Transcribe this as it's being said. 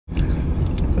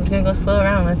gonna go slow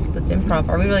around. Let's improv.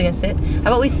 Are we really gonna sit? How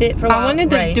about we sit for a while? I wanted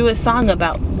to do a song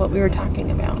about what we were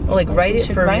talking about. Oh, like write it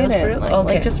for real? Okay.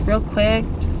 Like just real quick.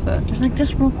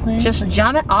 Just real quick. Just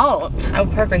jam it out. I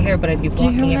would park right here, but I'd be blocking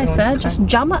everyone's car. Do you hear what I said? Just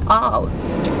jam it out.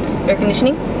 Air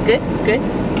conditioning? Good? Good?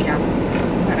 Yeah.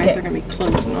 My eyes are gonna be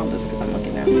closed and all this because I'm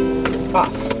looking down.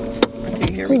 Off.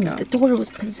 Okay, here we go. The door was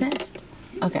possessed.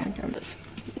 Okay.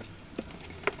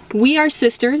 We are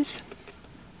sisters.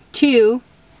 2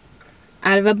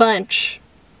 out of a bunch.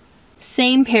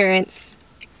 Same parents.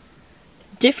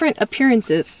 Different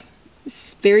appearances.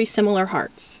 Very similar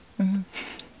hearts. Mm-hmm.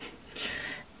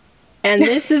 And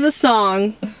this is a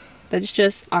song that's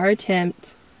just our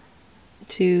attempt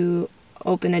to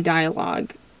open a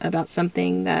dialogue about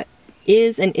something that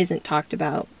is and isn't talked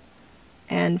about.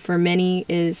 And for many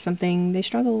is something they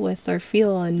struggle with or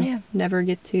feel and never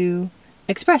get to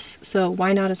express. So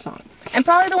why not a song? And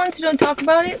probably the ones who don't talk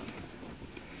about it,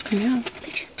 yeah,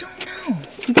 they just don't know.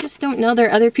 You just don't know there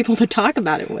are other people to talk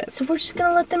about it with. So we're just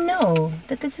gonna let them know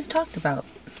that this is talked about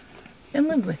and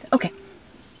live with it. Okay.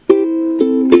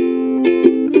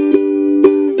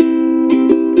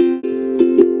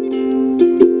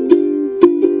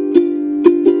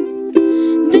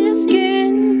 This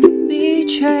skin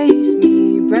betrays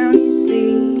me, brown you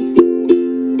see,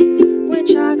 with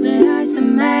chocolate ice to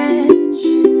match.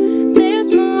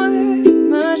 There's more,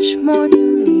 much more to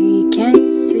me, can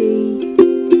you see?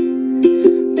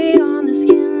 Beyond the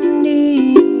skin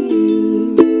deep.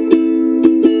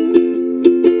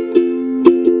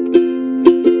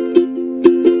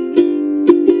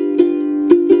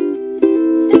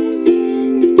 This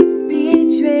skin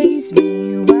betrays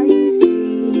me, while you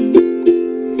see,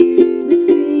 with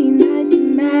green eyes to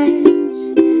match.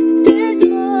 There's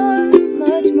more,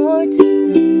 much more to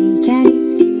me, can you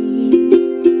see?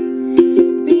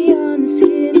 Beyond the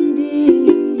skin deep.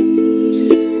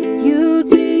 You'd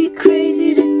be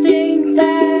crazy to think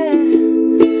that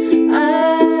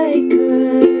I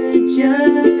could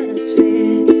just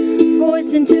fit,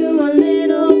 forced into a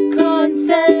little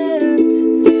concept.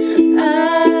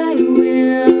 I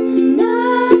will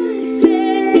not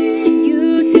fit.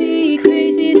 You'd be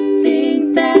crazy to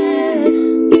think that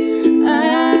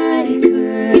I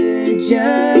could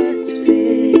just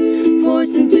fit,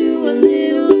 forced into a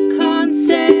little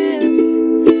concept.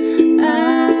 I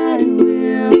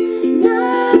will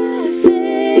not fit.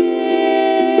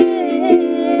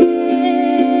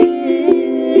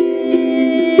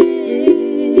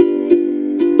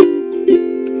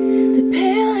 The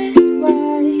palest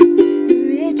white, the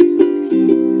richest of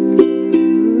hues.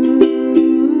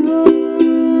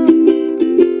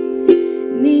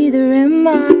 Neither am I,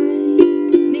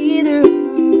 neither are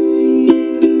you.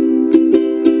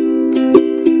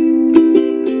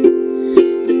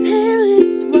 The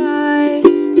palest white,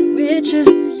 the richest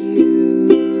of hues.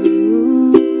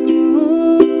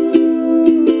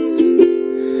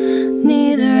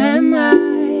 Neither am I,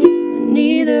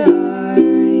 neither are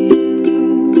you.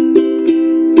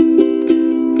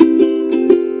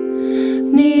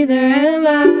 Neither am I,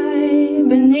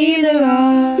 but neither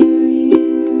are you.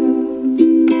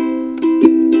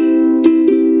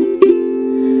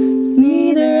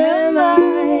 Neither am I,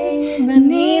 but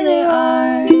neither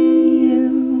are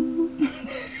you.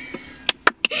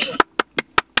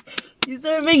 You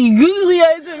started making googly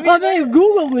eyes at me. I made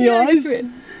googly eyes.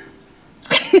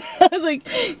 I was like,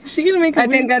 is she gonna make a I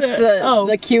think weird that's sound?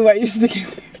 the cue I used to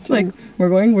give. Like, we're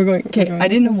going. Okay, I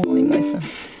didn't know what my stuff.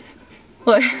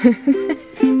 What?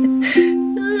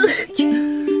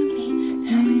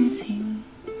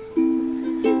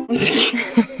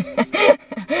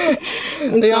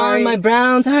 Beyond my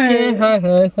brown skin.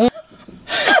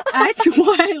 That's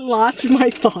why I lost my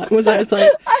thought. Was I was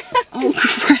like, oh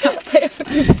crap.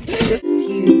 Just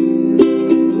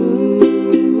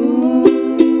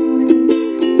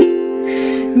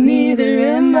neither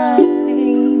am I,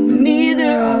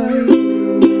 neither are you.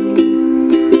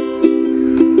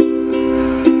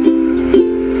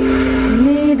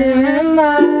 Neither am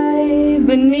I,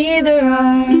 but neither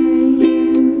are you.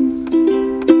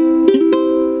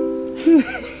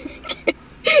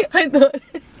 I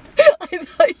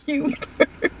thought you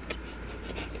burped.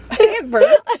 I didn't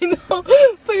burp. I know,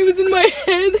 but it was in my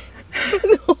head.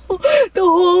 The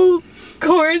whole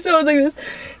chorus, I was like this.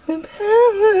 I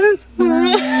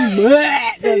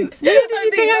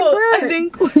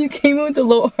think when you came in with the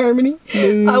low harmony,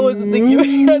 I wasn't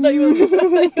thinking. I thought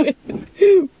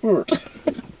you were.